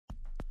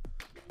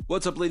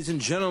What's up, ladies and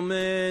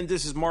gentlemen?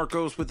 This is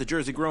Marcos with the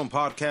Jersey Grown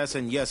Podcast,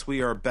 and yes,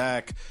 we are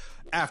back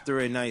after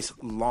a nice,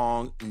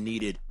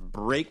 long-needed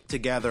break to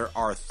gather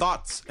our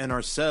thoughts and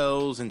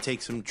ourselves and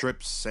take some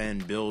trips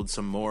and build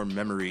some more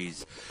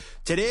memories.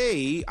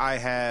 Today, I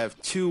have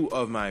two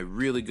of my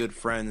really good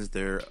friends.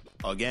 They're,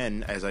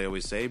 again, as I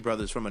always say,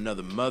 brothers from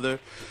another mother.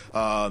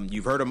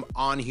 You've heard them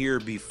on here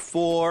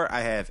before.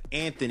 I have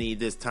Anthony,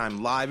 this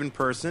time live in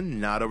person,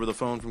 not over the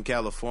phone from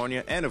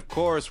California. And, of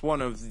course,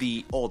 one of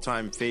the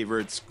all-time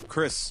favorites,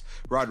 Chris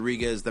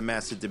Rodriguez, the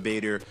master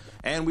debater.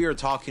 And we are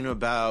talking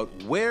about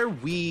where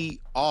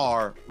we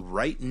are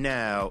right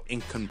now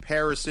in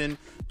comparison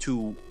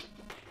to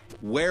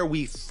where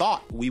we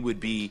thought we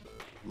would be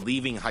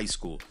leaving high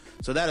school.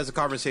 So that is a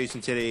conversation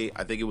today.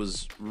 I think it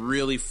was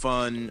really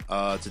fun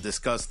to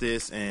discuss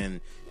this and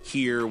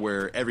hear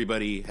where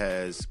everybody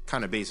has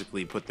kind of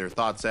basically put their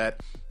thoughts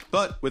at.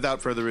 But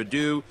without further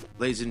ado,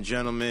 ladies and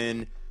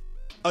gentlemen,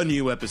 a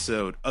new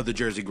episode of the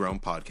Jersey Grown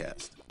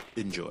Podcast.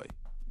 Enjoy.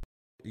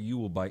 You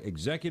will, by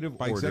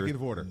executive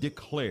order,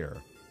 declare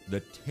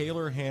that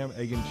Taylor Ham,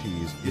 Egg, and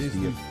Cheese is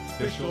the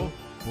official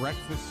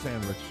breakfast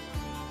sandwich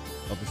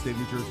of the state of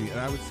New Jersey. And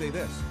I would say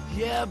this.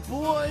 Yeah,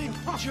 boy.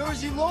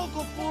 Jersey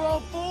Local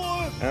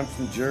 404. I'm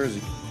from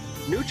Jersey.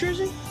 New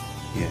Jersey?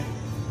 Yeah,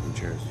 New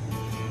Jersey.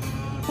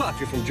 Well, if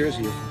you're from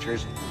Jersey, you're from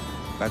Jersey.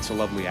 That's a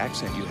lovely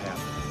accent you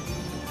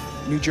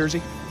have. New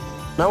Jersey?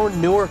 Now we're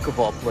Newark, of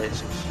all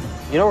places.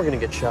 You know we're gonna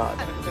get shot.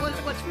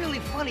 What's really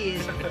funny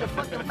is the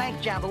fucking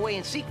bank job away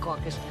in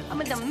Secaucus.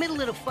 I'm in the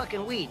middle of the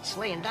fucking weeds,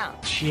 laying down.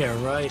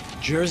 Yeah, right.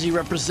 Jersey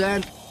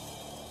represent.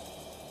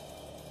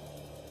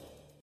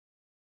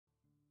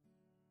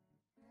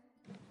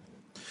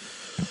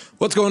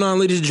 What's going on,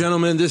 ladies and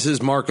gentlemen? This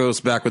is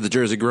Marcos back with the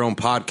Jersey Grown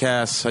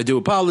Podcast. I do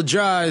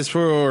apologize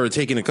for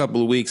taking a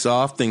couple of weeks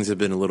off. Things have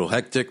been a little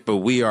hectic, but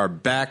we are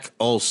back.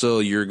 Also,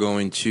 you're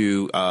going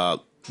to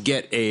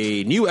get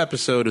a new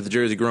episode of the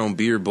Jersey Grown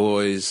Beer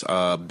Boys.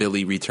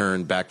 Billy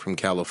returned back from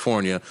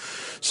California,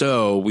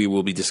 so we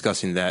will be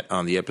discussing that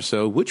on the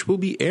episode, which will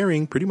be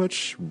airing pretty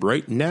much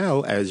right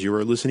now as you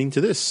are listening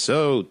to this.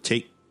 So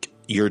take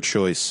your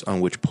choice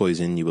on which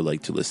poison you would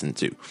like to listen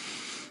to.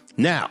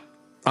 Now,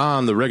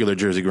 on the regular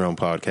Jersey Grown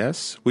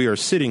Podcast, we are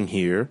sitting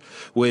here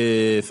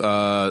with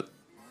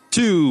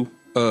two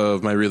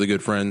of my really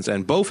good friends,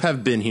 and both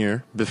have been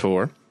here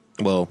before.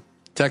 Well,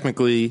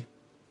 technically,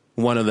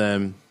 one of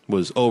them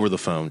was over the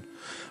phone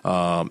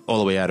all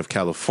the way out of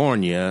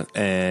California,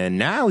 and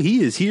now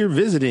he is here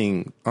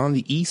visiting on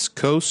the East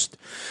Coast,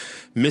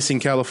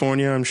 missing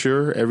California, I'm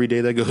sure, every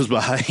day that goes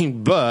by.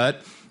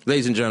 But,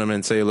 ladies and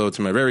gentlemen, say hello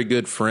to my very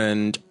good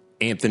friend,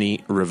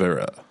 Anthony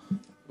Rivera.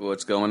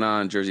 What's going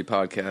on, Jersey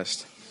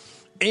Podcast?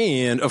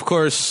 And, of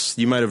course,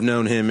 you might have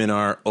known him in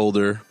our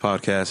older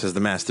podcast as the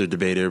master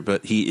debater,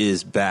 but he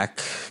is back.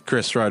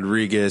 Chris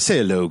Rodriguez. Say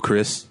hello,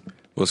 Chris.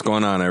 What's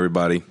going on,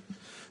 everybody?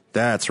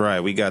 That's right.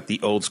 We got the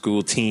old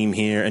school team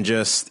here. And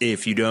just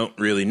if you don't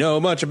really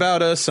know much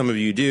about us, some of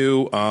you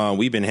do,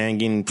 we've been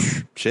hanging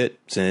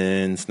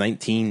since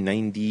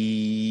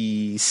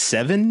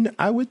 1997,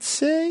 I would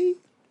say.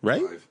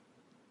 Right? 5.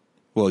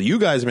 Well, you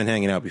guys have been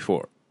hanging out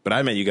before, but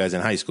I met you guys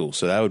in high school.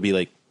 So that would be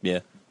like,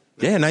 yeah,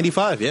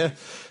 95. Yeah.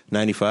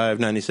 95,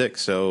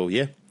 96. So,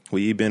 yeah,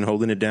 we've been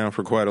holding it down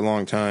for quite a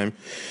long time.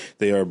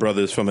 They are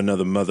brothers from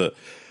another mother.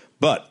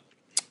 But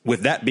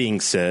with that being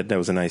said, that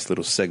was a nice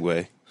little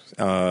segue.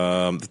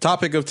 The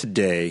topic of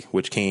today,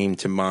 which came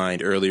to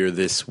mind earlier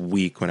this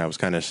week when I was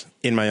kind of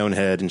in my own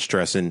head and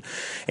stressing,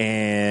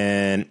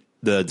 and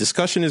the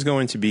discussion is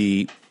going to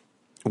be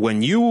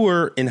when you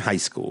were in high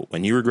school,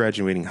 when you were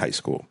graduating high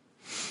school,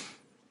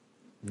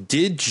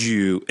 did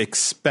you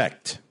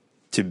expect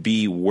to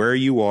be where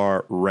you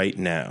are right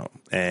now?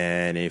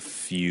 And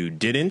if you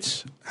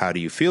didn't, how do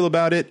you feel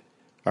about it?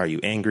 Are you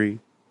angry?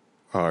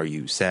 Are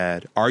you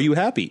sad? Are you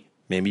happy?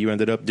 Maybe you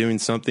ended up doing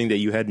something that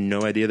you had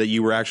no idea that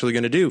you were actually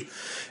going to do,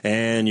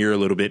 and you're a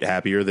little bit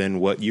happier than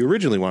what you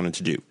originally wanted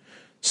to do.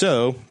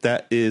 So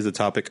that is the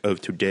topic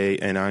of today,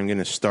 and I'm going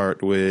to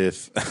start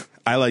with,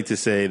 I like to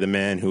say, the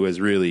man who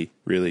has really,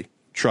 really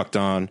trucked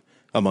on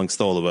amongst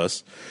all of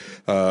us,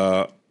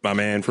 my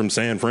man from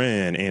San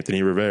Fran,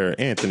 Anthony Rivera.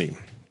 Anthony,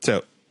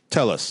 so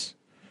tell us,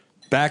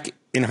 back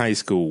in high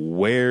school,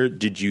 where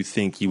did you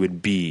think you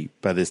would be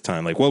by this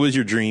time? Like, what was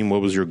your dream?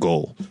 What was your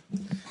goal?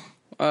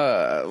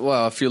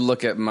 Well, if you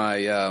look at my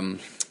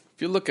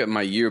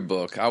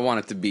yearbook, I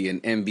wanted to be an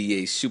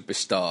NBA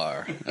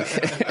superstar.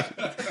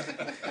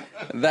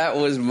 That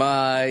was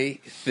my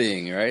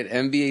thing, right?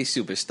 NBA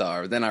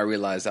superstar. Then I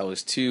realized I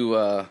was too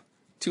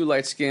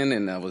light skinned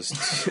and I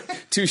was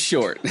too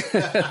short.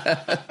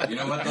 You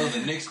know what though?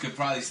 The Knicks could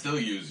probably still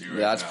use you.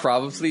 That's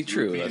probably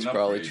true. That's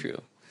probably true.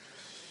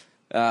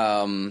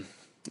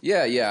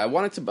 Yeah. I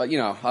wanted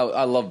to,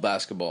 I love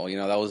basketball. You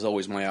know, that was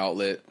always my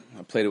outlet.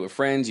 I played it with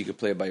friends. You could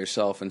play it by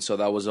yourself, and so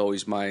that was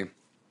always my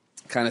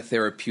kind of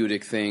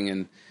therapeutic thing.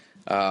 And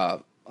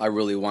I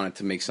really wanted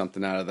to make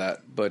something out of that.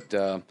 But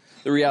the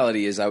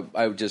reality is,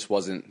 I just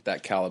wasn't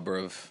that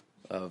caliber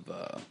of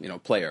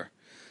player.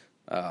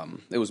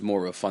 It was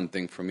more of a fun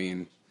thing for me.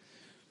 And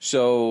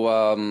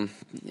So,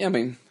 yeah, I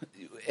mean,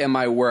 am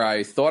I where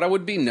I thought I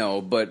would be? No,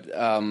 but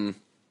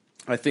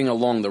I think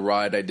along the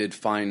ride I did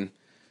find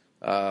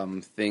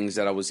things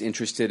that I was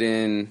interested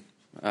in,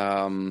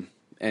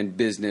 and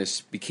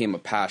business became a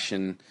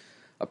passion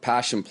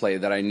play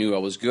that I knew I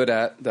was good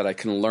at, that I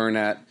can learn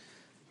at,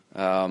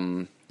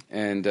 and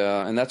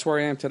that's where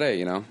I am today.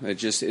 You know, it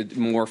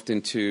morphed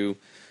into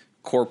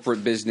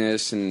corporate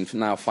business and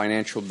now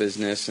financial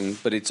business,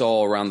 but it's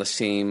all around the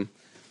same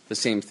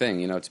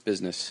thing. You know, it's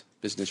business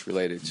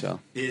related. So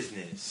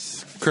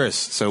business. Chris,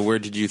 so where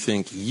did you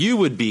think you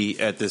would be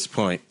at this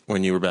point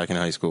when you were back in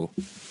high school?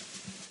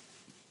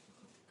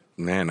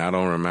 Man, I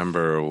don't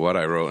remember what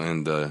I wrote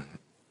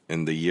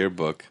in the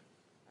yearbook,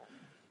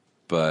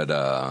 but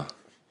I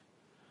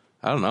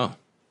don't know.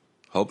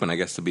 Hoping, I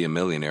guess, to be a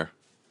millionaire,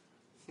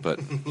 but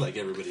like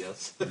everybody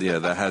else. Yeah,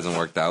 that hasn't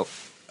worked out.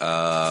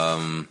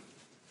 I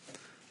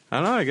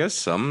don't know. I guess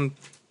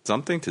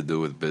something to do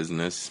with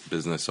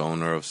business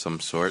owner of some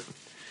sort.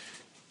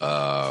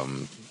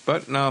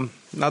 But no,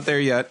 not there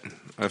yet.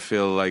 I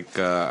feel like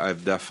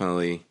I've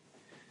definitely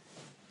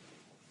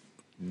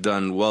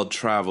done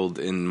well-traveled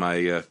in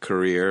my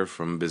career,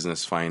 from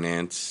business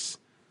finance,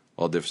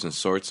 all different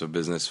sorts of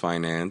business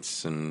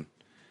finance, and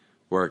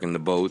working the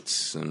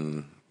boats.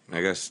 And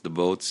I guess the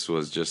boats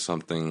was just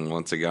something,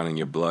 once it got in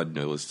your blood,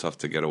 it was tough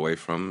to get away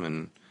from,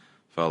 and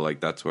felt like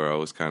that's where I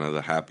was kind of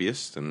the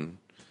happiest, and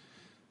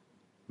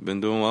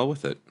been doing well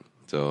with it.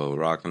 So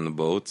rocking the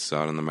boats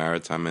out in the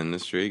maritime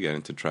industry,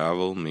 getting to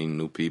travel, meeting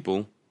new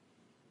people.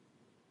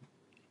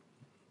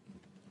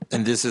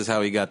 And this is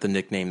how he got the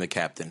nickname the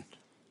Captain.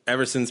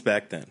 Ever since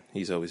back then,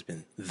 he's always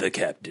been the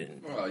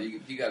Captain. Well, you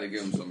got to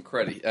give him some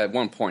credit. At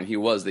one point, he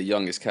was the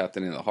youngest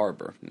captain in the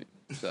harbor.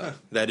 So.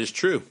 That is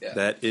true. Yeah.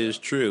 That is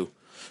true.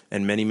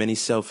 And many, many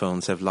cell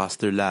phones have lost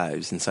their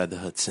lives inside the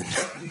Hudson.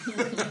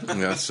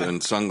 Yes,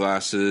 and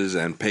sunglasses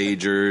and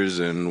pagers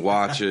and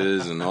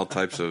watches and all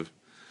types of...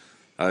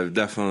 I've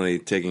definitely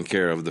taken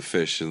care of the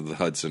fish of the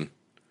Hudson.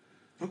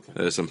 Okay.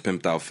 There's some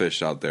pimped out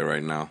fish out there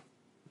right now.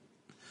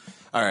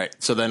 All right,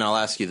 so then I'll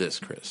ask you this,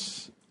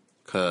 Chris,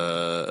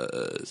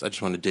 because I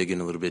just want to dig in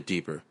a little bit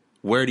deeper.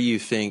 Where do you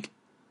think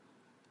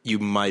you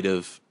might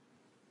have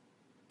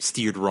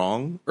steered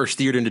wrong or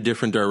steered in a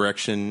different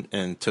direction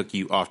and took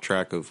you off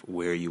track of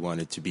where you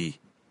wanted to be?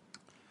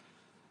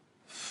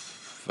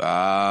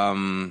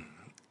 Well,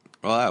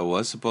 I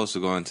was supposed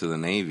to go into the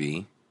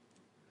Navy.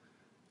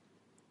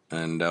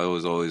 And that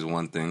was always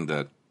one thing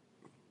that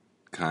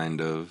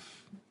kind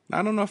of,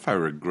 I don't know if I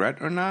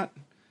regret or not,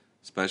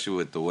 especially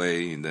with the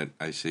way that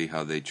I see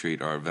how they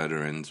treat our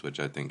veterans, which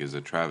I think is a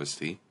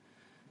travesty.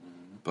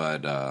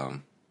 But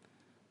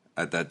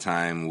at that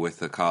time, with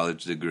a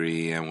college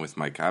degree and with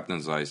my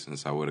captain's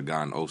license, I would have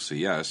gone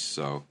OCS,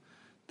 so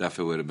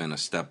definitely would have been a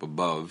step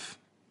above.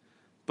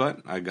 But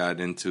I got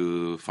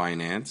into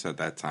finance at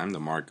that time. The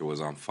market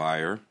was on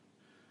fire.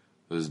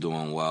 Was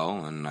doing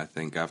well, and I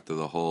think after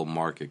the whole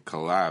market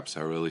collapse,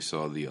 I really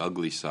saw the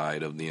ugly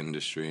side of the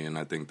industry, and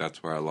I think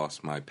that's where I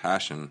lost my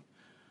passion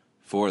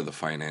for the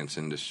finance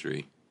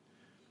industry.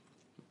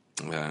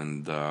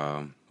 And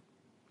I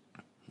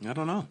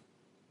don't know,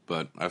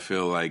 but I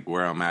feel like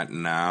where I'm at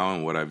now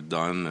and what I've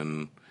done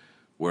and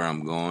where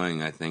I'm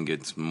going, I think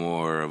it's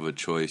more of a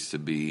choice to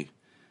be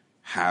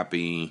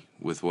happy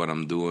with what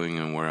I'm doing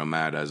and where I'm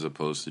at, as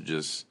opposed to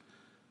just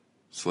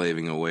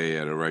slaving away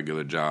at a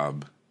regular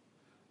job.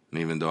 And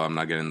even though I'm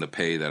not getting the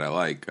pay that I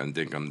like, I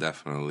think I'm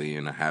definitely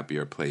in a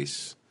happier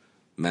place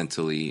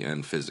mentally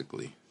and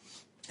physically.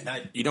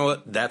 And you know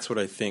what? That's what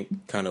I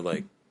think kind of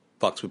like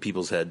fucks with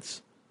people's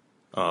heads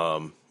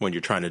when you're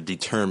trying to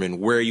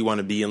determine where you want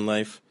to be in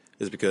life,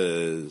 is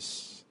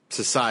because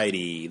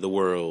society, the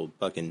world,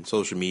 fucking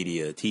social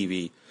media,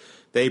 TV,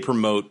 they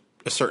promote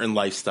a certain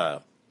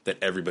lifestyle that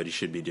everybody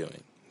should be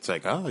doing. It's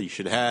like, oh, you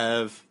should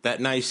have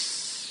that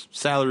nice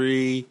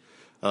salary,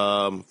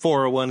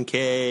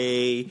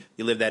 401k,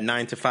 you live that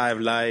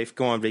 9-to-5 life,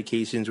 go on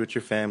vacations with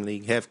your family,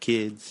 have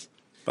kids,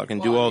 fucking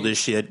do all this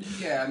shit.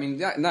 Yeah, I mean,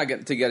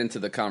 not to get into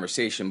the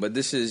conversation, but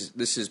this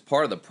is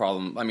part of the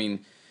problem. I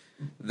mean,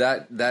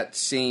 that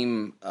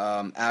same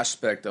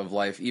aspect of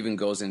life even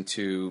goes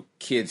into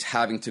kids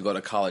having to go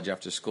to college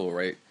after school,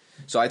 right?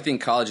 So I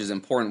think college is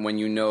important when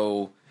you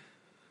know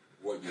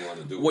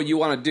what you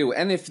want to do.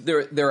 And if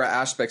there are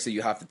aspects that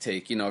you have to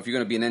take, you know, if you're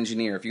going to be an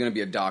engineer, if you're going to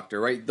be a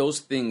doctor, right, those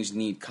things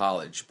need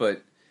college.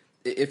 But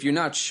if you're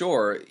not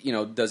sure, you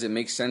know, does it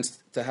make sense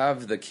to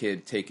have the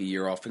kid take a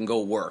year off and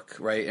go work,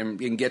 right,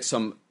 and get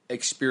some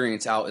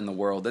experience out in the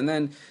world, and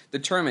then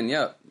determine,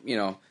 yeah, you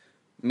know,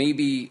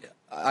 maybe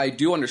I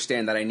do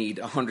understand that I need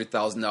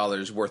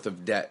 $100,000 worth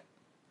of debt.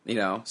 You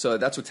know, so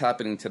that's what's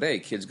happening today.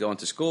 Kids go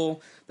into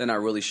school, they're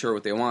not really sure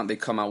what they want. They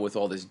come out with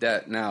all this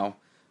debt. Now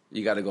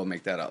you got to go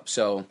make that up.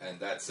 So, and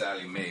that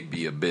Sally Mae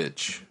be a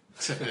bitch.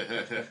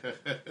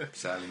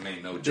 Sally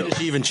Mae, no joke. Didn't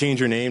she even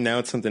change her name? Now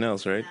it's something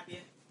else, right?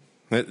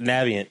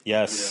 Navient.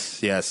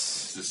 Yes, yeah. Yes.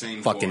 It's the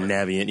same fucking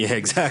Navient. Yeah,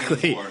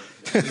 exactly.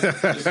 Just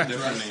a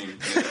different name,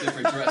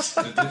 different dress,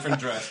 a different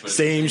dress, but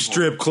same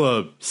strip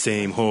club,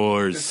 same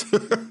whores.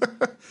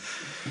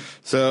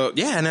 So,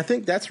 yeah, and I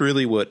think that's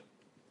really what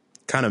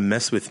kind of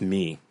messed with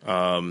me.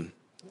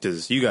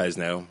 Because you guys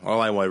know,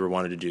 all I ever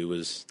wanted to do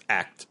was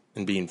act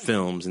and be in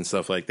films and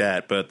stuff like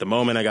that. But the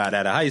moment I got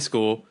out of high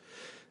school,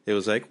 it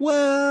was like,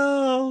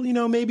 well, you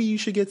know, maybe you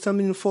should get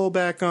something to fall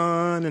back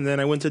on. And then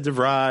I went to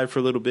DeVry for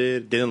a little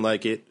bit, didn't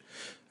like it.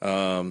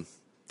 Then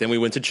we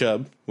went to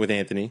Chubb with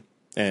Anthony.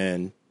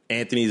 And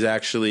Anthony's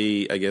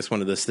actually, I guess,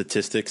 one of the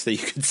statistics that you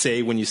could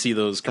say when you see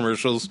those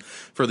commercials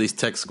for these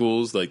tech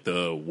schools, like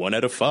the 1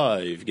 out of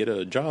 5 get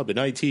a job in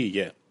IT.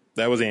 Yeah,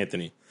 that was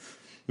Anthony.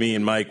 Me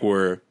and Mike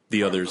were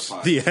the others.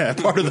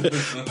 Part of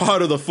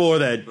the 4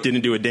 that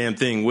didn't do a damn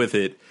thing with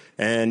it.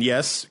 And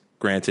yes,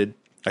 granted,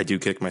 I do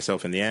kick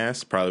myself in the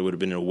ass. Probably would have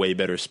been in a way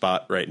better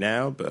spot right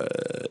now.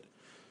 But,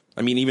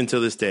 I mean, even to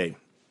this day,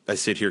 I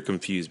sit here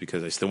confused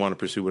because I still want to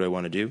pursue what I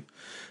want to do.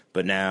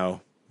 But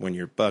now, when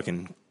you're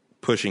fucking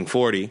pushing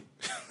 40,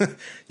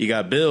 you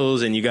got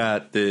bills and you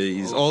got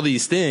all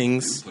these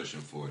things. You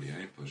pushing 40,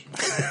 I ain't pushing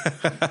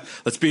 40.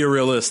 Let's be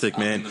realistic,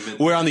 man.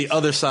 We're on the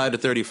other side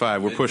of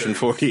 35. We're pushing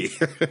 40.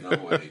 No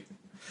way.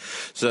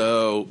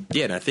 So,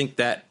 yeah, and I think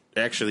that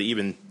actually,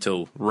 even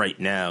till right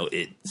now,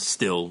 it's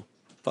still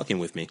fucking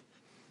with me.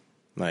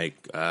 Like,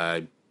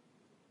 I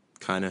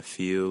kind of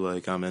feel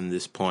like I'm in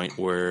this point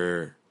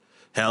where,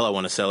 hell, I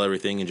want to sell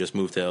everything and just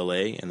move to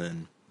LA, and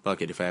then,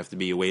 fuck it, if I have to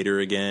be a waiter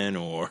again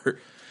or,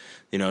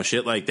 you know,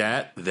 shit like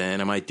that,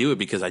 then I might do it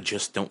because I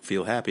just don't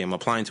feel happy. I'm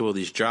applying to all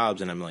these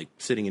jobs, and I'm, like,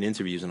 sitting in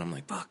interviews, and I'm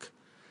like, fuck.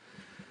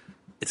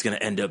 It's going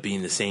to end up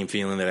being the same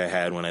feeling that I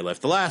had when I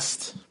left the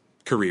last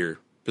career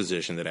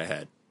position that I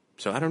had.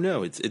 So I don't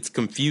know. It's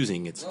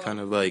confusing. It's kind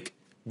of like,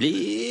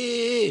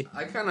 bleh.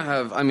 I kind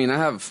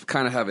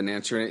of have an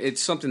answer.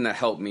 It's something that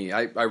helped me.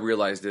 I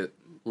realized it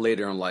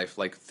later in life,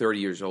 like 30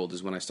 years old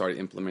is when I started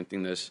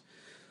implementing this.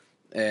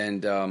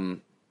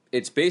 And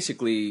it's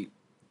basically,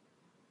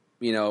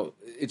 you know,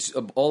 it's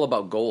all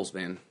about goals,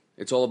 man.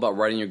 It's all about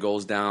writing your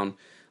goals down,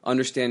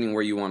 understanding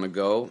where you want to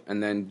go,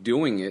 and then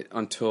doing it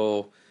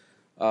until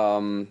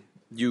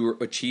you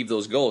achieve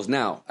those goals.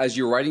 Now, as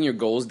you're writing your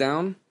goals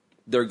down,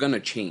 they're going to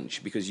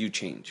change because you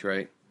change,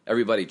 right?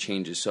 Everybody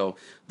changes. So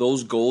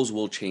those goals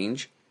will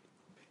change.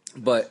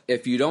 But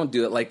if you don't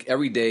do it, like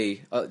every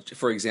day,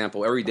 for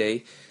example, every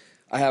day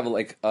I have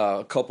like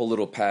a couple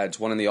little pads,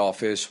 one in the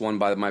office, one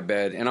by my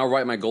bed, and I'll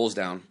write my goals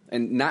down.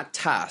 And not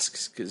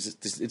tasks, because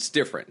it's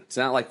different. It's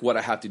not like what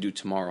I have to do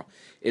tomorrow.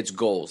 It's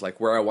goals,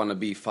 like where I want to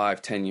be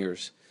 5, 10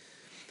 years.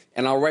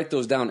 And I'll write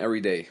those down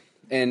every day.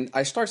 And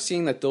I start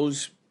seeing that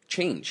those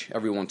change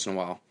every once in a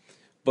while.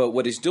 But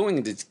what it's doing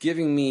is it's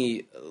giving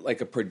me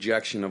like a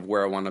projection of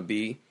where I want to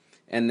be.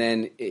 And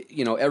then,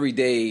 every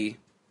day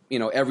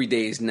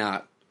is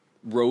not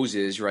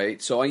roses,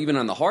 right? So even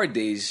on the hard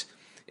days,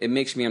 it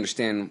makes me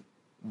understand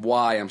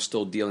why I'm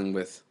still dealing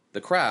with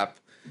the crap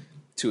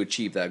to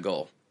achieve that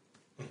goal.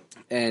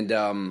 And,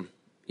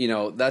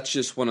 that's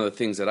just one of the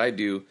things that I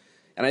do.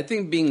 And I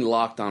think being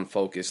locked on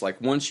focus,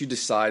 like once you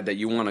decide that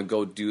you want to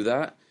go do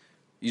that,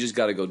 you just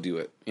got to go do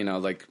it. You know,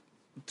 like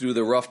through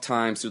the rough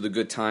times, through the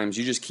good times,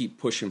 you just keep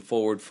pushing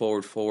forward.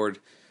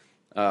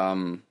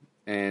 And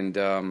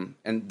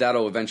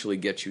that'll eventually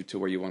get you to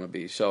where you want to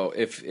be. So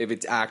if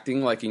it's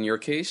acting, like in your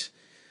case,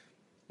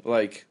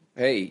 like,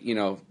 hey,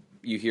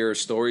 you hear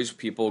stories,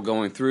 people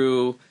going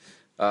through,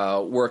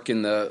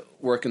 working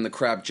the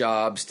crap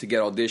jobs to get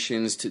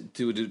auditions,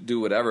 to do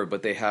whatever,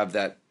 but they have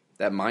that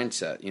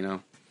mindset,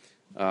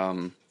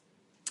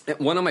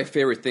 One of my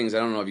favorite things, I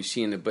don't know if you've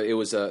seen it, but it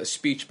was a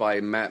speech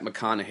by Matt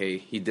McConaughey.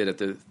 He did at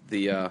the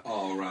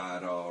all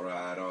right.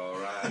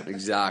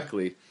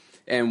 Exactly.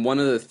 And one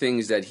of the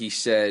things that he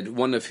said,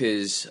 one of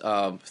his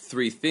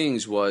 3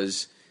 things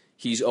was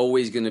he's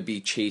always going to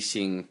be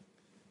chasing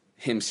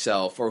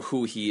himself or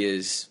who he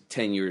is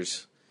 10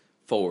 years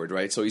forward,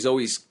 right? So he's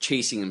always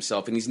chasing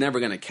himself, and he's never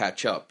going to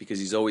catch up because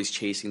he's always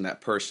chasing that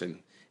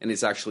person, and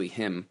it's actually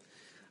him.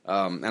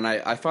 And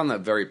I found that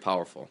very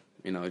powerful,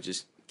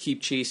 just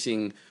keep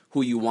chasing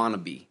who you want to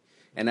be.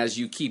 And as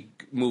you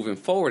keep moving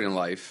forward in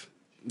life,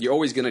 you're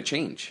always going to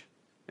change.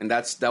 And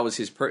that was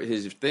his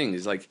thing,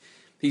 is like,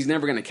 he's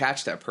never going to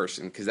catch that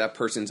person because that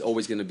person's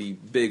always going to be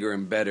bigger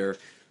and better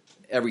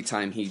every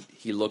time he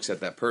looks at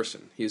that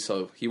person.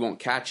 So he won't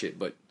catch it,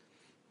 but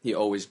he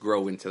always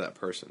grow into that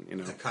person,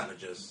 That kind of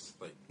just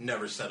like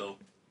never settle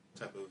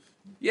type of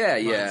Yeah.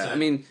 mindset. I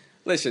mean,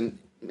 listen,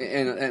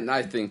 and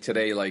I think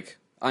today, like,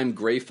 I'm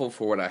grateful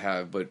for what I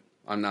have, but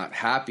I'm not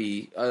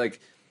happy.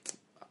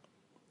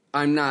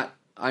 I'm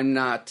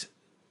not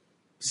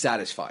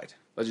satisfied.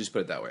 Let's just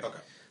put it that way. Okay.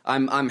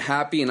 I'm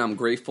happy and I'm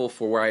grateful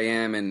for where I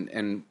am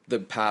and the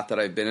path that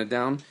I've been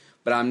down,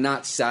 but I'm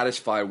not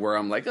satisfied where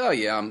I'm like, oh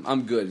yeah,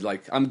 I'm good.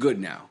 Like, I'm good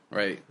now,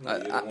 right? No,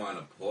 you don't want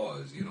to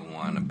pause. You don't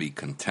want to be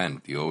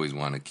content. You always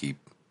want to keep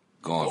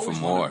going for Always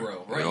more. wanna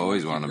grow, right? You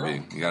always You want to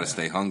keep be. You got to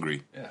stay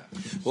hungry. Yeah.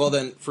 Well,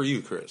 then, for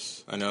you,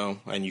 Chris, I know,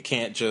 and you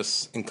can't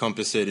just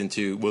encompass it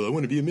into, well, I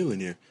want to be a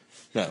millionaire.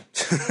 No.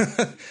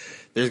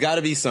 There's got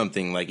to be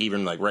something, like,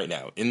 even like right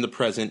now, in the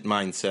present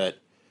mindset,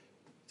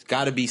 it's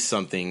got to be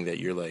something that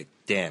you're like,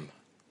 damn,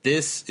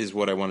 this is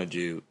what I want to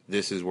do.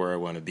 This is where I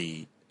want to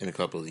be in a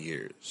couple of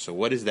years. So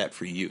what is that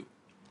for you?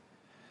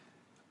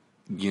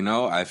 You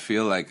know, I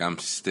feel like I'm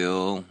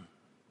still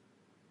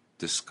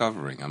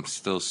discovering. I'm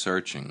still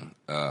searching.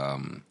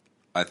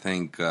 I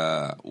think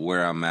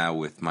where I'm at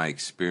with my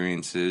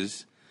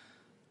experiences,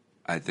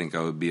 I think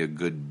I would be a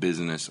good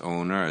business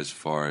owner as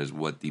far as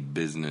what the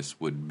business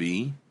would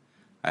be.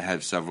 I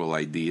have several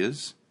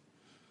ideas.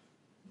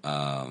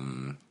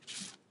 But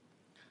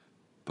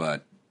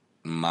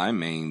my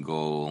main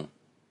goal,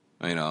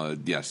 you know,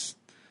 yes,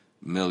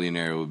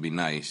 millionaire would be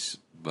nice,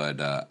 but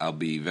I'll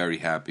be very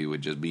happy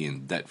with just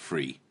being debt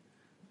free.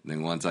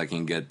 Then once I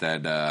can get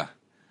that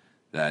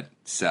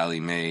Sally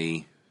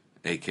Mae,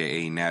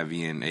 aka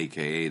Navian,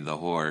 aka the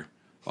whore,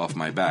 off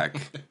my back,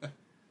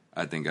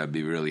 I think I'd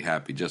be really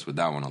happy just with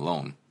that one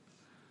alone.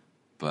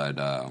 But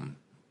I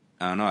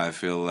don't know. I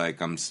feel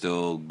like I'm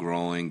still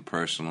growing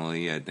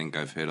personally. I think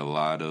I've hit a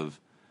lot of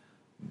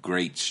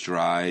great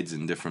strides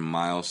and different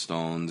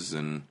milestones,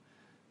 and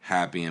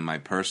happy in my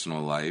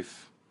personal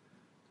life.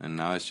 And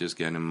now it's just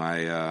getting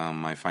my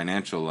my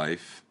financial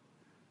life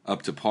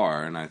up to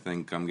par, and I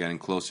think I'm getting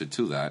closer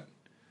to that.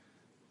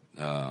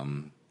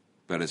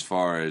 But as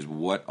far as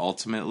what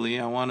ultimately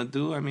I want to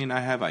do, I mean, I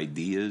have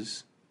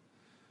ideas.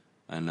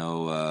 I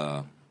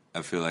know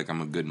I feel like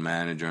I'm a good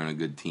manager and a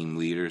good team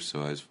leader,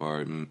 so as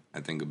far as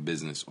I think a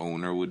business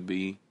owner would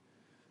be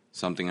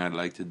something I'd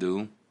like to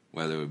do,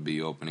 whether it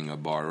be opening a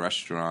bar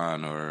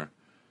restaurant or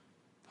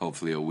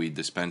hopefully a weed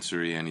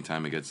dispensary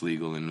anytime it gets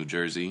legal in New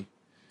Jersey.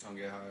 Don't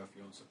get high off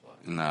your own supply.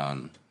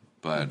 No,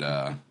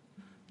 but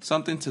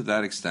something to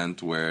that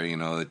extent where, you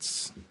know,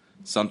 it's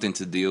something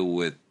to deal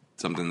with,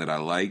 something that I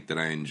like, that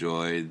I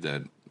enjoy,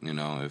 that, you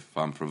know, if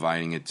I'm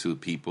providing it to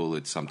people,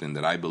 it's something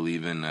that I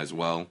believe in as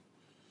well.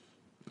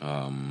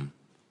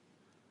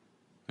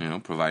 You know,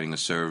 providing a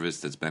service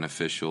that's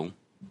beneficial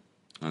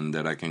and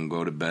that I can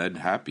go to bed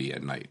happy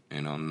at night.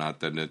 You know, not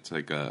that it's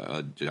like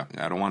a job.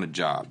 I don't want a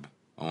job.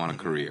 I want a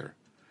career.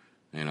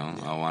 You know,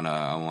 I want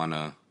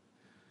to,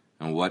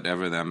 and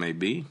whatever that may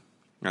be,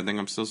 I think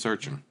I'm still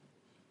searching.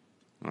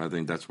 And I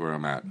think that's where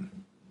I'm at.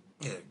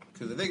 Yeah,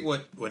 because I think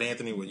what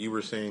Anthony, what you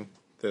were saying,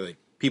 that like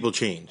people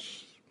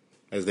change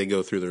as they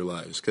go through their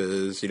lives.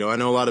 Because, you know, I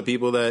know a lot of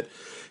people that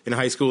in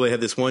high school they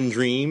had this one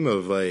dream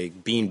of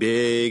like being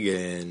big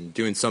and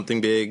doing something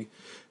big,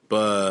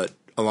 but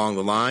along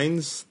the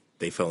lines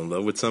they fell in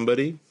love with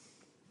somebody,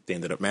 they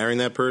ended up marrying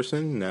that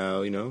person.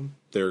 Now, you know,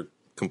 they're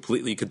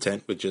completely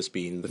content with just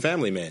being the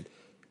family man,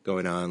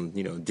 going on,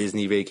 you know,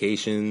 Disney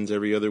vacations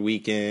every other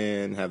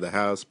weekend, have the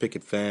house,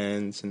 picket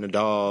fence, and a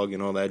dog,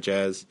 and all that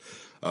jazz.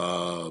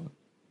 And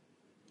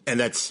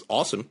that's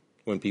awesome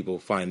when people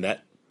find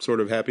that sort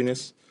of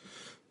happiness.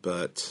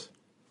 But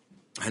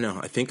I know,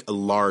 I think a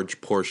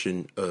large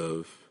portion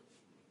of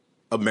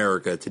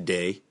America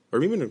today,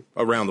 or even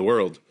around the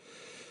world,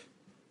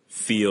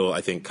 feel,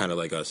 I think, kind of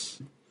like us.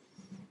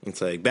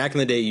 It's like back in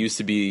the day, it used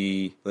to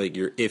be like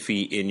you're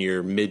iffy in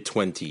your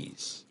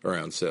mid-20s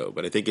around so.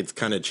 But I think it's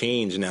kind of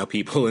changed now.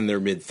 People in their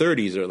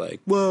mid-30s are like,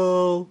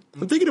 well,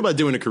 I'm thinking about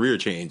doing a career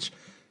change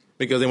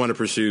because they want to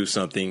pursue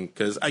something.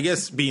 Because I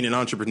guess being an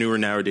entrepreneur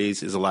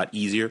nowadays is a lot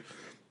easier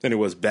than it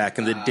was back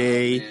in the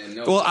day. Man,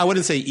 no, well, I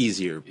wouldn't say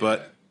easier,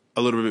 but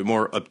a little bit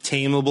more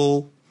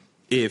obtainable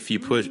if you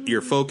put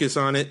your focus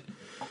on it.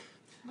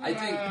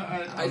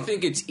 I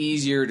think it's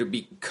easier to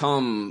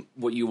become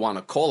what you want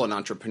to call an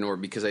entrepreneur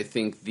because I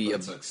think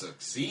to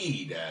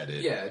succeed at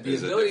it. Yeah, the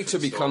ability to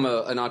become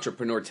an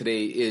entrepreneur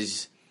today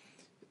is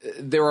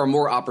there are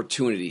more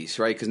opportunities,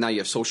 right? Because now you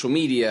have social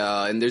media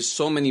and there's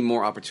so many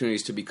more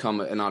opportunities to become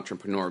an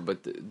entrepreneur.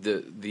 But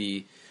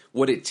the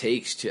what it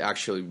takes to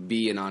actually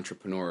be an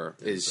entrepreneur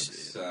is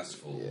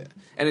successful,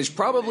 and it's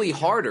probably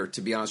harder,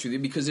 to be honest with you,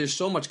 because there's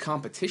so much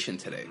competition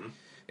today. Mm-hmm.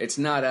 It's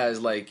not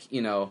as like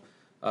an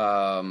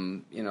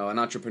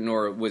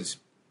entrepreneur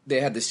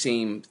they had the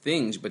same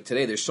things, but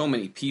today there's so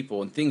many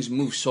people and things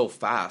move so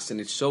fast,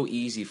 and it's so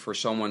easy for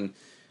someone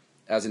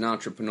as an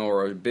entrepreneur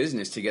or a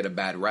business to get a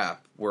bad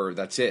rap where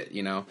that's it,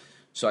 you know?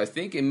 So I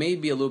think it may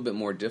be a little bit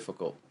more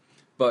difficult.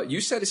 But you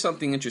said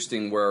something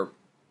interesting where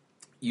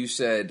you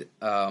said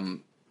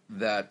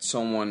that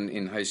someone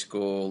in high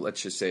school,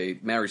 let's just say,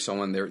 marry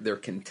someone, they're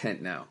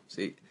content now.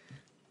 See,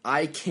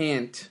 I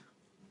can't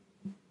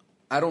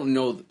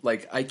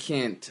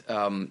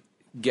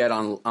get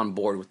on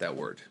board with that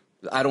word.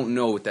 I don't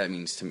know what that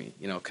means to me.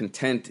 You know,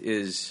 content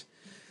is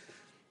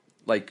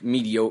like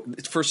mediocre.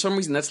 For some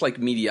reason, that's like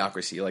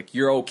mediocrity. Like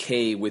you're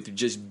okay with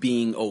just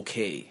being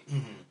okay,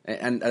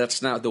 and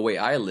that's not the way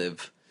I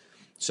live.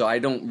 So I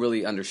don't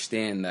really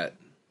understand that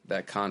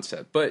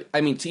concept. But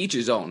I mean, to each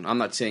his own. I'm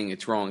not saying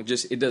it's wrong.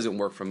 It doesn't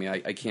work for me.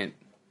 I can't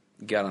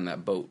get on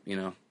that boat. You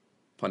know,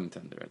 pun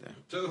intended, right there.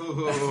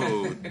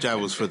 Oh,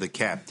 that was for the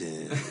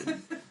captain.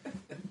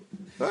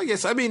 Well, I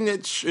guess, I mean,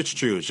 it's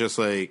true. It's just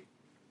like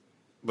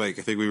I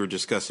think we were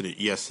discussing it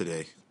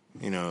yesterday.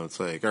 You know, it's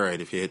like, all right,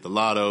 if you hit the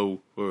lotto,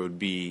 what would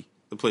be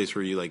the place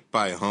where you, like,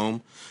 buy a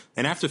home?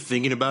 And after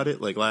thinking about it,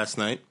 like, last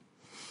night,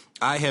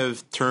 I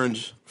have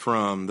turned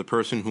from the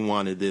person who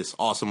wanted this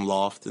awesome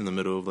loft in the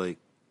middle of like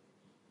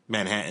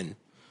Manhattan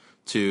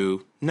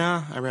to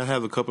I'd rather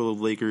have a couple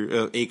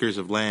of acres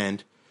of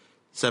land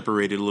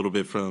separated a little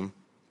bit from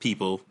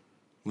people,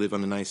 live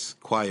on a nice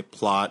quiet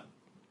plot,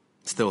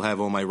 still have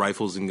all my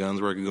rifles and guns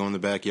where I could go in the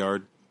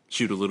backyard,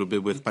 shoot a little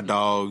bit with my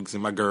dogs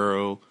and my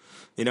girl.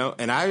 You know,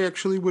 and I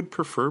actually would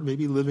prefer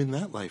maybe living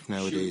that life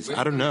nowadays.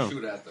 I don't know.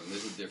 Shoot at them.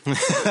 There's a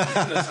difference.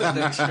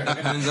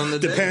 Depends on the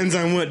day. Depends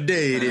on what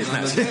day it is.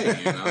 On the day,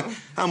 you know?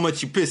 How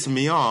much you pissing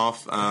me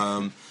off.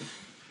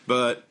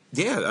 But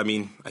yeah, I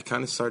mean, I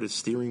kind of started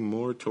steering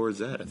more towards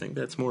that. I think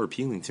that's more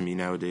appealing to me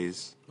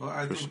nowadays. Well,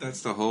 I think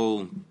that's the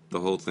whole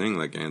thing.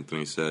 Like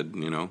Anthony said,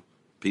 you know,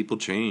 people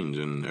change,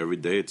 and every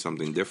day it's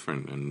something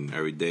different, and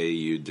every day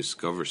you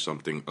discover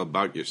something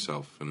about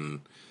yourself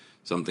and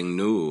something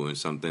new and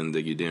something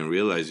that you didn't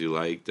realize you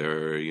liked,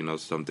 or, you know,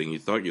 something you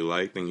thought you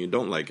liked and you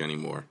don't like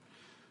anymore.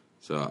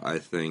 So I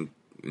think,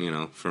 you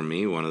know, for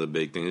me, one of the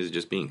big things is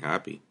just being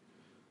happy.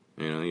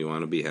 You know, you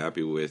want to be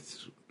happy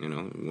with, you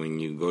know, when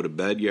you go to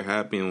bed, you're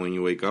happy, and when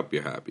you wake up,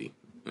 you're happy.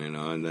 You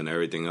know, and then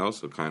everything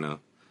else will kind of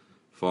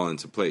fall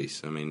into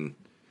place. I mean,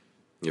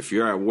 if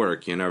you're at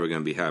work, you're never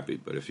going to be happy.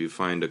 But if you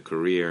find a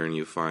career and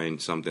you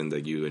find something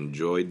that you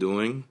enjoy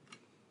doing,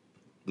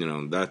 you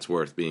know, that's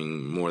worth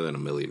being more than a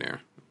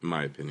millionaire, in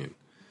my opinion.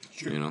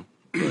 Sure. You know,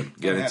 but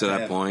getting to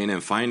that point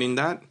and finding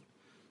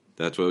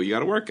that's what you got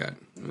to work at.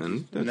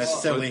 And you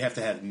necessarily have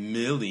to have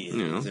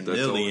millions and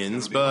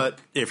millions, but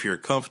if you're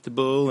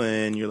comfortable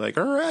and you're like,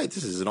 all right,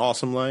 this is an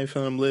awesome life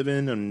I'm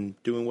living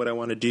and doing what I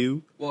want to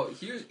do. Well,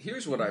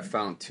 here's what I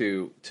found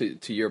too,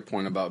 to your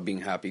point about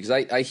being happy, because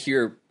I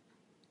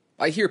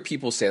hear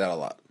people say that a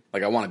lot.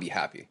 Like, I want to be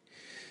happy.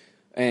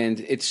 And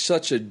it's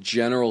such a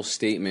general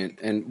statement.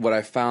 And what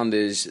I found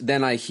is,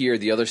 then I hear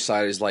the other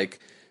side is like,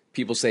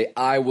 people say,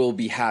 I will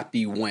be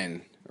happy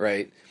when,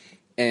 right?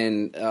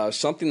 And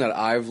something that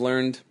I've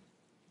learned,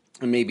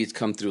 and maybe it's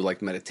come through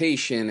like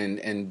meditation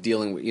and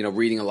dealing with, you know,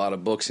 reading a lot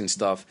of books and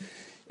stuff,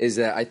 is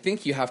that I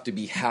think you have to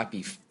be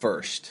happy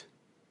first.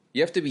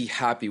 You have to be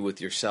happy with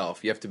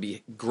yourself. You have to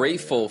be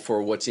grateful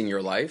for what's in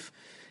your life.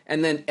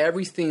 And then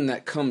everything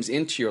that comes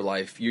into your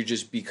life, you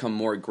just become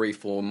more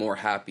grateful and more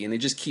happy. And it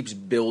just keeps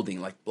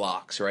building like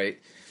blocks, right?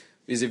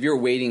 Because if you're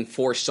waiting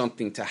for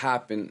something to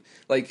happen,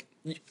 like,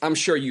 I'm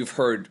sure you've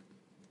heard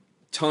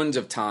tons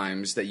of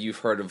times that you've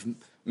heard of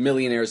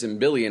millionaires and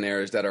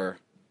billionaires that are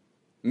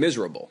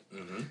miserable,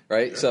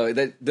 right? Yeah. So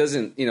that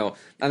doesn't, you know,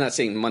 I'm not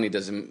saying money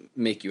doesn't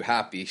make you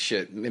happy.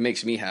 Shit, it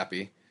makes me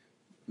happy,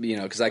 you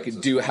know, because I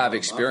could have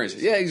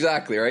experiences. Yeah,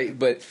 exactly, right?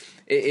 But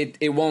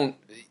it won't,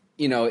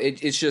 you know,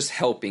 it's just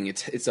helping.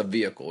 It's a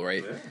vehicle,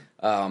 right?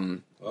 Yeah.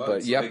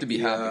 But you have to be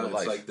happy with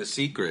life. It's like The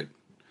Secret.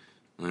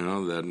 You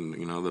know, that,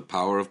 you know, the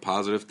power of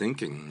positive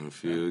thinking.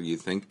 If you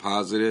think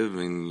positive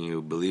and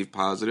you believe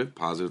positive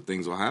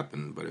things will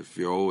happen. But if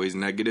you're always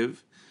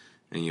negative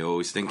and you're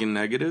always thinking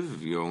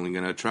negative, you're only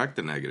going to attract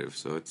the negative.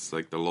 So it's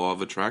like the law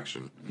of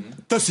attraction.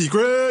 The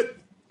Secret!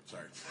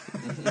 Sorry.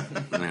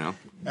 You know?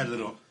 Add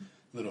a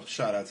little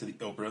shout out to the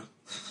Oprah.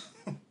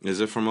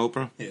 Is it from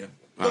Oprah? Yeah.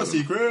 The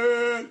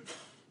Secret!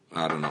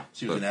 I don't know.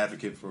 She was an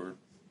advocate for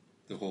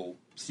the whole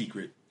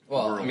secret.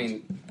 Well, world. I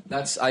mean,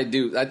 I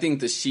think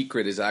The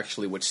Secret is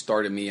actually what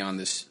started me on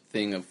this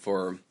thing I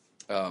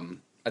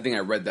think I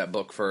read that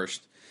book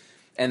first.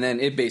 And then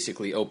it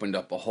basically opened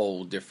up a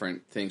whole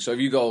different thing. So if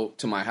you go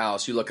to my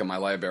house, you look at my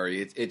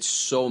library, it's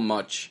so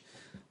much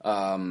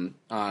on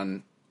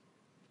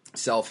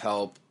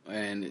self-help.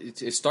 And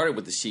it started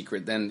with The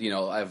Secret. Then, you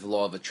know, I have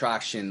Law of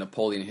Attraction,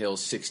 Napoleon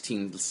Hill's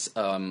 16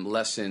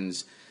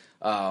 Lessons,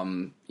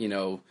 you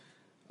know,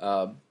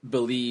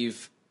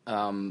 believe...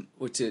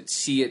 what's it?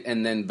 See it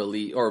and then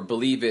believe, or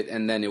believe it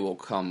and then it will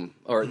come.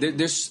 Or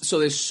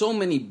there's so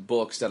many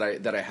books that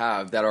I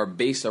have that are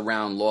based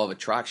around law of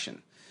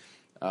attraction,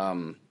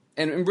 and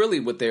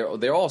really what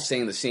they're all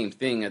saying the same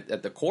thing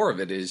at the core of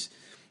it is,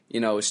 you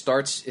know, it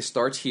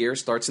starts here,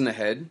 starts in the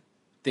head.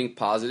 Think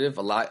positive.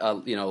 A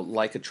lot, you know,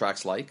 like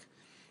attracts like,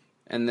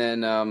 and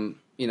then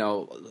you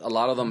know, a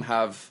lot of them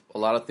have a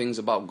lot of things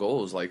about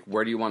goals, like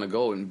where do you want to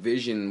go,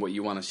 envision what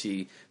you want to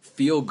see,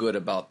 feel good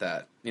about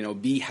that, you know,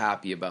 be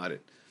happy about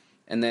it.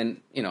 And then,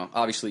 you know,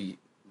 obviously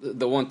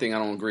the one thing I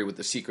don't agree with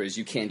The Secret is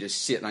you can't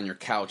just sit on your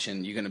couch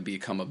and you're going to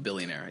become a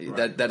billionaire.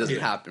 Right. That doesn't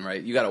happen,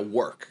 right? You got to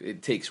work.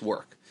 It takes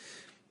work.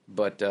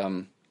 But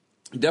you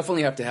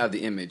definitely have to have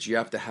the image. You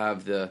have to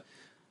have the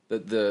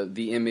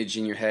image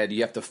in your head.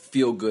 You have to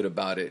feel good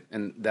about it,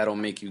 and that'll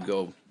make you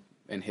go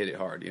and hit it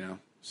hard, you know.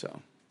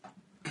 So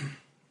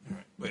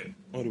wait,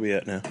 what are we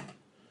at now?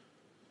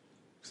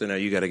 So now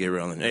you got to get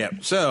rolling. Yeah.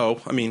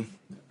 So, I mean,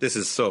 this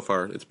is so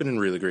far, it's been a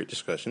really great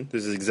discussion.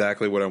 This is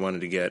exactly what I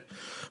wanted to get.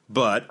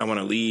 But I want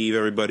to leave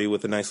everybody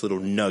with a nice little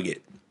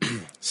nugget.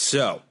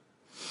 So,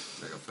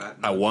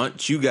 I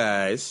want you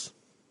guys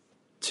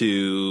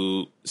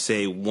to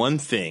say one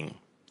thing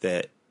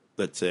that,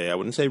 let's say, I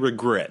wouldn't say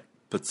regret,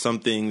 but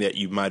something that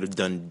you might have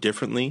done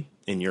differently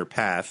in your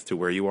path to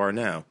where you are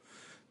now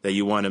that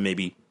you want to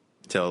maybe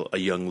tell a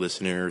young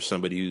listener or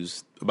somebody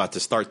who's about to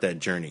start that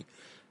journey?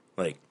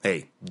 Like,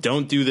 hey,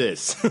 don't do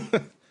this,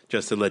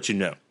 just to let you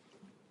know.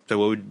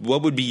 So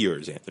what would be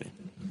yours, Anthony?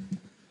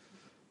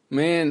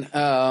 Man,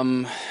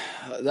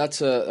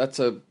 that's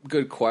a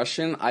good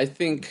question. I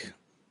think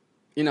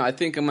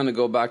I'm going to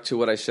go back to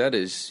what I said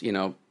is,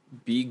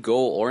 be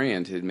goal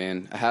oriented,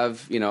 man.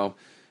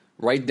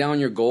 Write down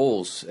your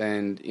goals,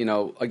 and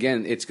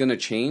again, it's going to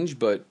change,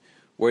 but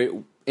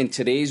we're in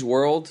today's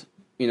world,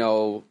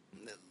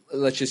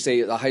 let's just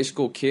say a high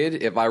school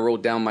kid, if I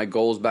wrote down my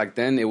goals back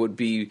then, it would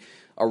be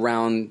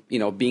around,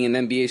 being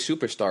an NBA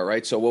superstar,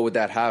 right? So what would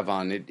that have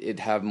on it? It'd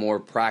have more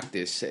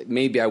practice.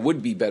 Maybe I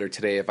would be better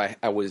today if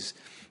I was,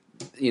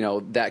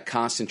 that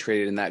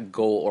concentrated and that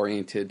goal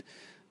oriented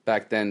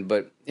back then.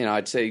 But,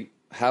 I'd say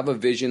have a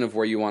vision of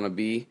where you want to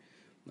be.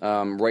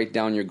 Write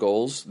down your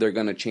goals. They're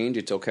going to change.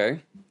 It's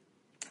okay.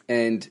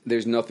 And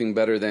there's nothing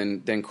better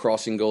than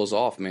crossing goals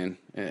off, man.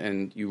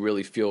 And you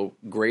really feel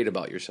great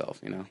about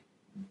yourself,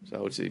 So I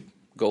would say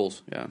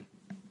goals, yeah.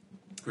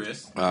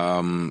 Chris?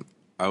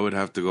 I would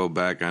have to go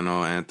back. I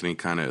know Anthony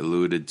kind of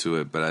alluded to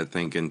it, but I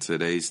think in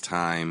today's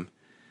time,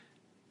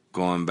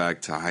 going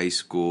back to high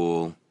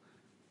school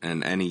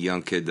and any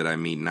young kid that I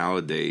meet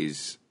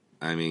nowadays,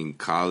 I mean,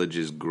 college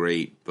is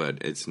great, but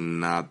it's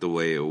not the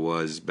way it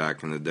was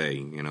back in the day,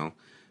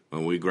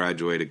 When we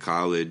graduated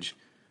college,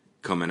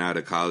 coming out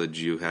of college,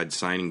 you had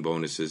signing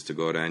bonuses to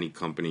go to any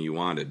company you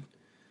wanted.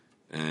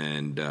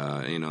 And,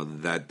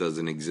 that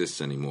doesn't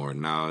exist anymore.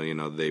 Now,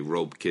 they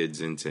rope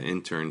kids into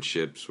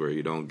internships where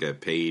you don't get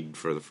paid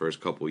for the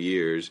first couple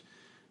years.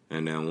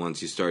 And then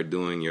once you start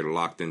doing, you're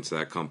locked into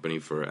that company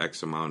for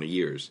X amount of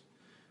years.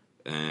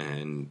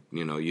 And,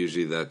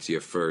 usually that's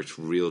your first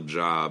real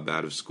job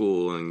out of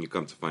school. And you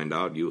come to find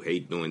out you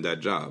hate doing that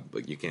job,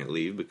 but you can't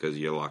leave because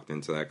you're locked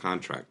into that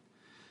contract.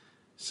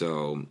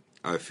 So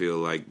I feel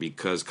like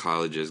because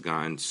college has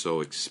gotten so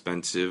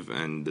expensive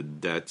and the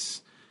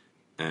debts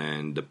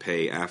and the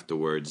pay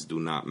afterwards do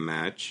not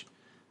match,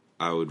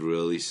 I would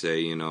really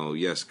say,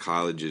 yes,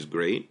 college is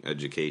great.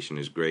 Education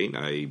is great.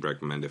 I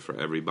recommend it for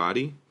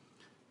everybody.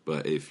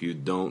 But if you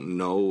don't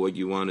know what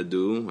you want to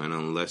do, and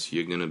unless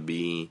you're going to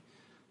be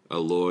a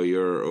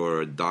lawyer or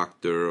a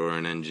doctor or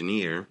an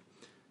engineer,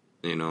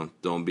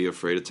 don't be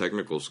afraid of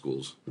technical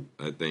schools.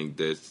 I think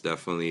there's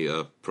definitely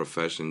a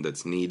profession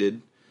that's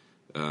needed.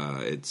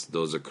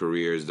 Those are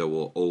careers that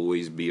will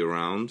always be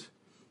around.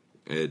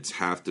 It's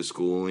half the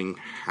schooling,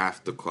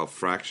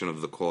 fraction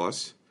of the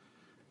cost,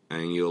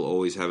 and you'll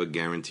always have a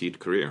guaranteed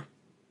career.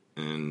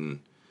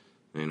 And,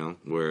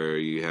 where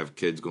you have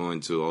kids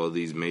going to all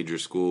these major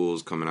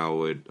schools coming out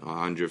with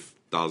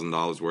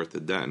 $100,000 worth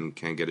of debt and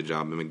can't get a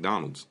job at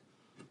McDonald's.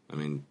 I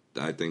mean,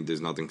 I think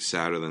there's nothing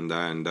sadder than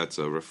that, and that's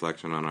a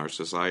reflection on our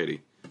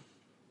society.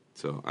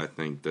 So I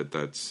think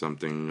that's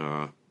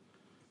something,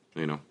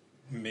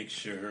 Make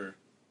sure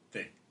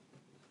that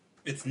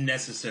it's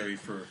necessary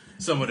for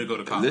someone to go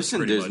to college.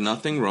 Listen, there's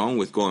nothing wrong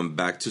with going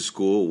back to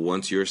school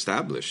once you're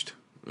established.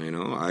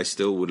 I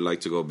still would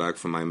like to go back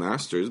for my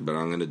master's, but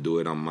I'm going to do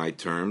it on my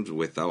terms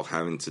without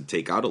having to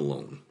take out a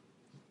loan.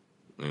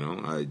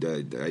 I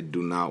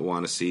do not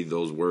want to see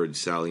those words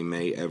Sally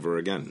Mae ever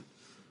again.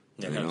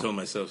 Yeah, I've told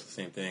myself the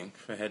same thing.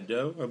 If I had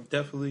dough,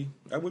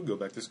 I would go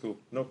back to school.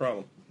 No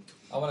problem.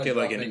 Get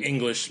like an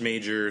English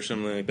major or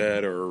something like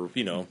that, or,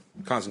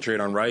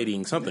 concentrate on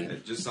writing, something. Yeah,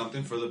 just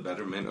something for the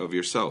betterment of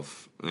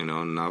yourself.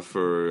 Not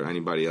for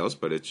anybody else,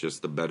 but it's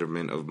just the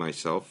betterment of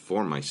myself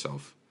for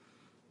myself.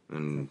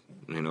 And,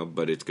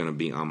 but it's going to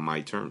be on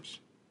my terms.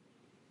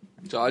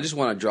 So I just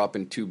want to drop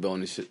in two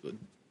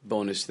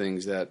bonus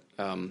things that,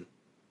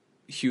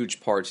 huge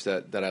parts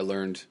that I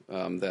learned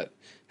that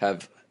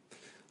have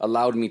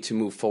allowed me to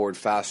move forward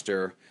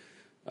faster.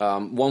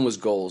 One was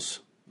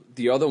goals.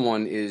 The other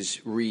one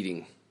is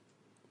reading.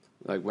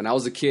 Like when I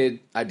was a kid,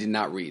 I did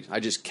not read. I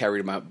just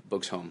carried my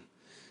books home.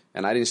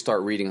 And I didn't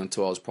start reading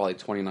until I was probably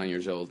 29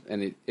 years old.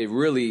 And it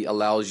really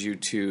allows you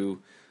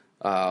to,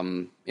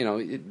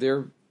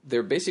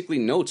 they're basically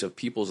notes of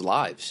people's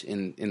lives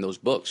in those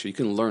books. So you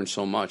can learn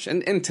so much.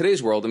 And in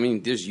today's world,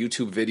 there's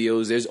YouTube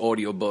videos, there's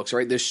audiobooks,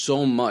 right? There's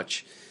so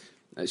much.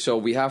 So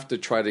we have to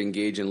try to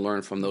engage and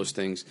learn from those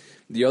things.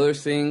 The other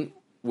thing,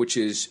 which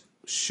is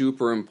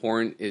super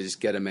important, is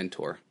get a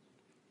mentor.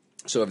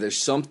 So if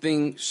there's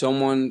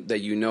someone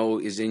that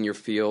is in your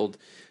field,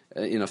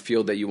 in a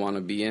field that you want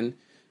to be in,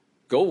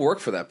 go work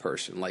for that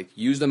person. Like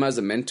use them as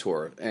a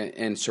mentor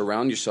and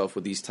surround yourself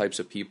with these types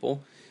of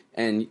people.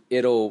 And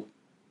it'll,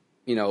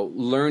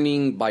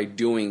 learning by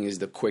doing is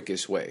the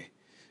quickest way.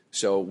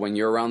 So when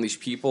you're around these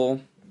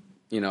people,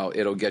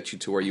 it'll get you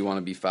to where you want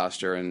to be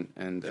faster and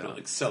it'll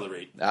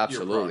accelerate.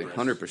 Absolutely, your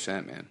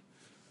 100%, man.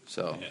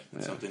 So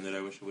something that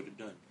I wish I would have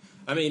done.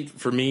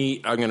 For me,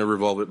 I'm going to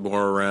revolve it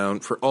more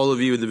around for all of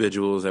you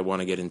individuals that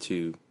want to get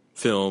into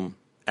film,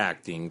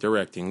 acting,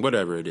 directing,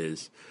 whatever it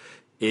is.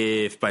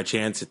 If by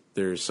chance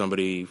there's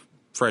somebody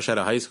fresh out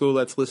of high school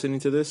that's listening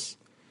to this,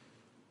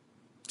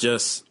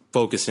 just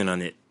focus in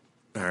on it.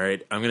 All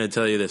right, I'm going to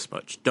tell you this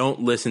much.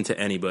 Don't listen to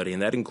anybody,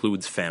 and that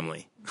includes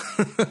family.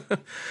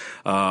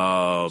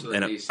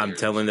 And I'm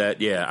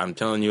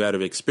telling you out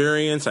of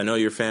experience. I know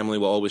your family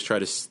will always try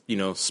to,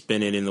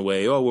 spin it in the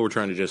way, oh, well, we're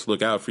trying to just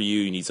look out for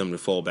you. You need something to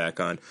fall back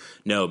on.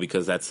 No,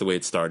 because that's the way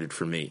it started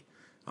for me.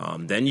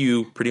 Then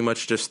you pretty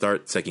much just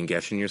start second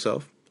guessing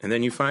yourself. And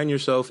then you find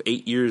yourself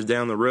 8 years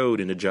down the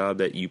road in a job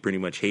that you pretty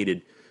much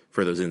hated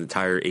for those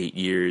entire 8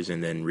 years,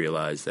 and then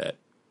realize that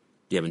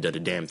you haven't done a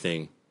damn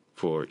thing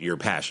for your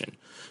passion.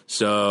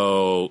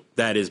 So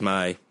that is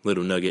my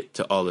little nugget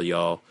to all of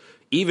y'all.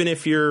 Even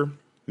if you're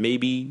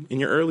maybe in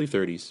your early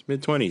 30s,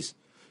 mid-20s,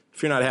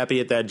 if you're not happy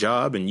at that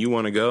job and you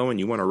want to go and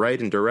you want to write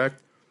and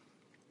direct,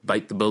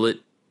 bite the bullet,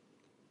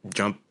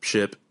 jump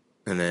ship,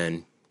 and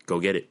then go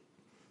get it.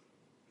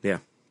 Yeah.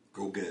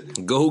 Go get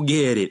it. Go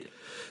get it.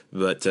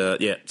 But,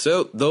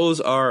 so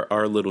those are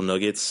our little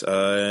nuggets,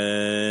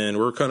 and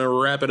we're going to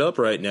wrap it up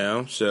right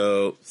now.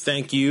 So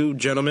thank you,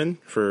 gentlemen,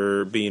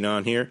 for being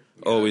on here.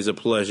 Always a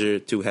pleasure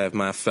to have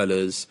my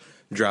fellas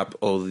drop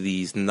all of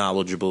these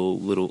knowledgeable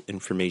little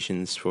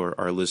informations for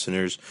our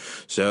listeners.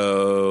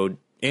 So,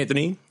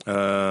 Anthony,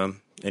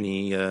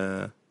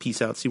 any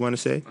peace outs you want to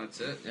say?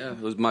 That's it. Yeah, it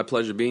was my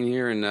pleasure being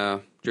here,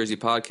 and Jersey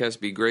Podcast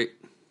be great.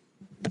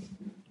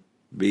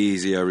 Be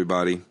easy,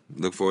 everybody.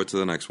 Look forward to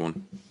the next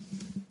one.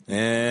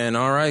 And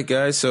all right,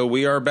 guys, so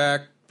we are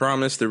back.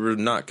 Promise there were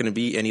not going to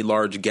be any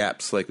large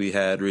gaps like we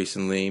had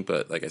recently,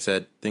 but like I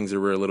said, things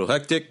were a little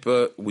hectic,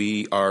 but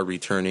we are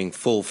returning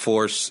full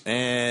force.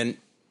 And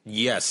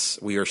yes,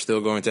 we are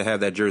still going to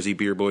have that Jersey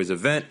Beer Boys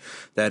event.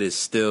 That is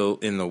still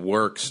in the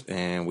works,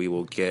 and we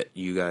will get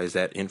you guys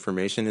that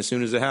information as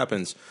soon as it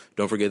happens.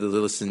 Don't forget to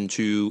listen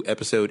to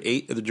episode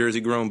 8 of the Jersey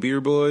Grown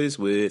Beer Boys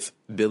with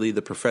Billy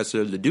the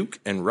Professor LeDuc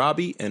and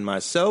Robbie and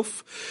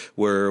myself,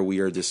 where we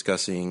are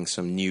discussing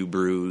some new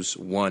brews,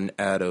 1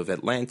 out of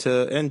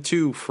Atlanta and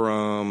 2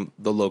 from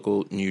the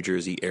local New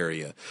Jersey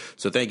area.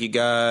 So thank you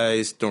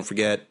guys. Don't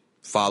forget,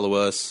 follow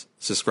us,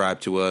 subscribe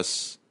to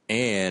us.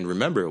 And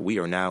remember, we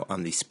are now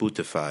on the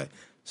Spotify,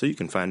 so you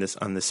can find us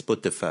on the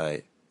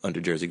Spotify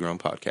under Jersey Grown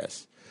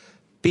Podcast.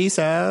 Peace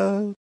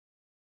out.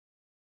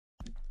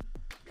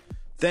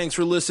 Thanks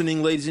for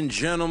listening, ladies and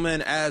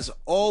gentlemen. As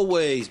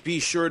always, be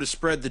sure to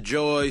spread the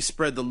joy,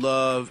 spread the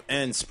love,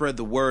 and spread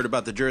the word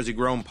about the Jersey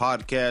Grown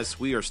Podcast.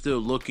 We are still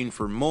looking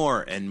for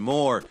more and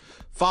more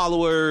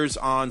followers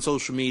on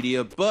social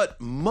media, but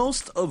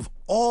most of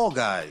all,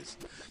 guys,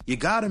 you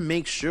got to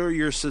make sure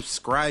you're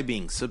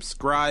subscribing.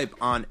 Subscribe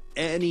on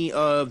any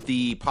of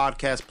the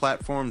podcast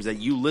platforms that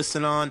you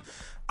listen on,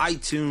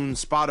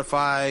 iTunes,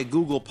 Spotify,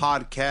 Google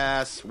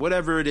Podcasts,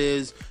 whatever it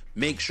is.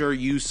 Make sure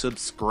you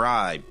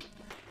subscribe.